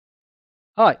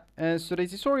Hi, and so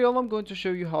today's tutorial I'm going to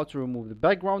show you how to remove the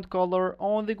background color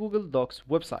on the Google Docs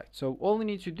website. So all you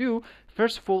need to do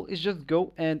first of all is just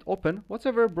go and open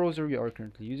whatever browser you are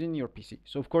currently using in your PC.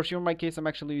 So of course in my case I'm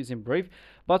actually using Brave,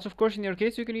 but of course in your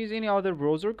case you can use any other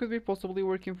browser, could be possibly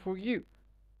working for you.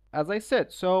 As I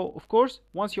said, so of course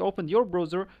once you open your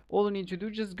browser, all you need to do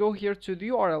just go here to the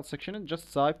URL section and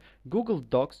just type Google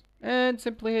Docs and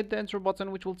simply hit the enter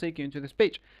button, which will take you into this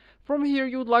page. From here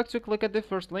you would like to click at the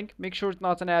first link. Make sure it's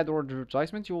not an ad or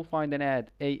advertisement. You will find an ad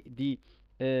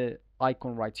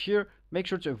icon right here. Make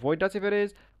sure to avoid that if it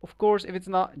is. Of course if it's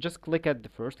not, just click at the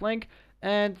first link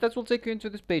and that will take you into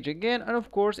this page again. And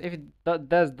of course if it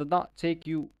does not take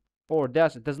you, or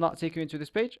does not take you into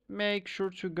this page, make sure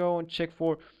to go and check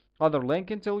for other link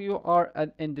until you are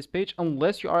in this page,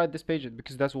 unless you are at this page,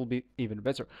 because that will be even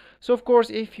better. So of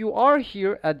course if you are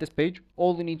here at this page,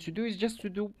 all you need to do is just to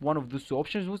do one of those two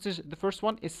options, which is the first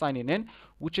one is signing in,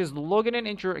 which is logging in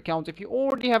into your account if you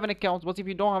already have an account. But if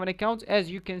you don't have an account,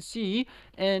 as you can see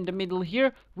in the middle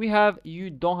here, we have you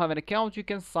don't have an account, you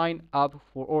can sign up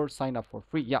for, or sign up for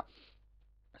free. Yeah,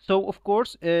 so of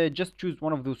course just choose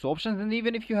one of those options. And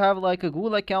even if you have like a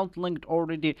Google account linked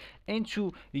already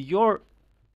into your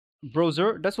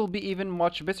browser, this will be even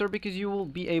much better, because you will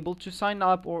be able to sign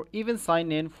up or even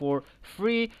sign in for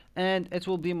free, and it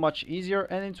will be much easier,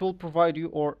 and it will provide you,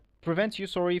 or prevent you,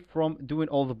 sorry, from doing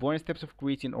all the bonus steps of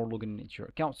creating or logging into your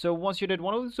account. So once you did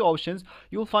one of these options,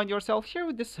 you'll find yourself here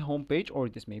with this home page or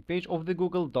this main page of the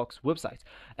Google Docs website.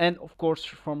 And of course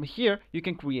from here you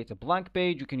can create a blank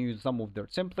page, you can use some of their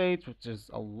templates, which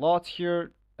is a lot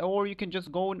here, or you can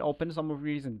just go and open some of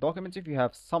your recent documents if you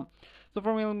have some. So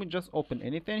for me, let me just open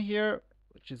anything here,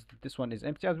 which is this one is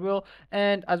empty as well.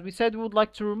 And as we said, we would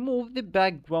like to remove the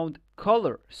background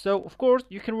color. So of course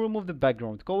you can remove the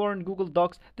background color in Google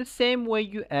Docs the same way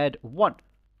you add one.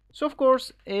 So of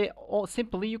course,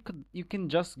 simply you can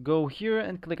just go here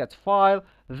and click at file.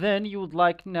 Then you would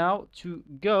like now to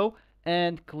go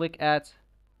and click at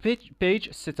page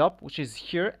setup, which is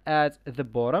here at the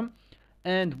bottom.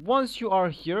 And once you are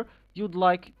here, you'd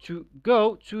like to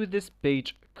go to this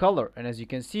page color, and as you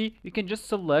can see, you can just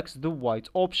select the white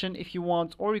option if you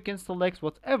want, or you can select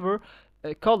whatever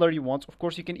color you want. Of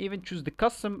course you can even choose the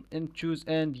custom and choose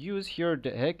and use here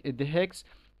the hex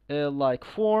like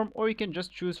form, or you can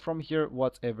just choose from here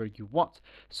whatever you want.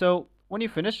 So when you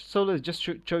finish, so let's just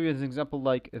show you an example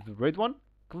like the red one.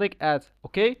 Click at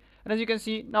OK, and as you can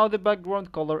see now the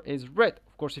background color is red.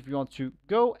 Of course if you want to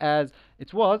go as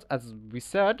it was, as we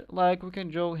said, like we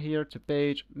can go here to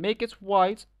page, make it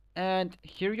white, and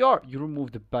here you are, you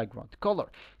remove the background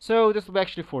color. So this will be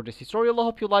actually for this tutorial. I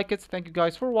hope you like it. Thank you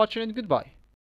guys for watching, and goodbye.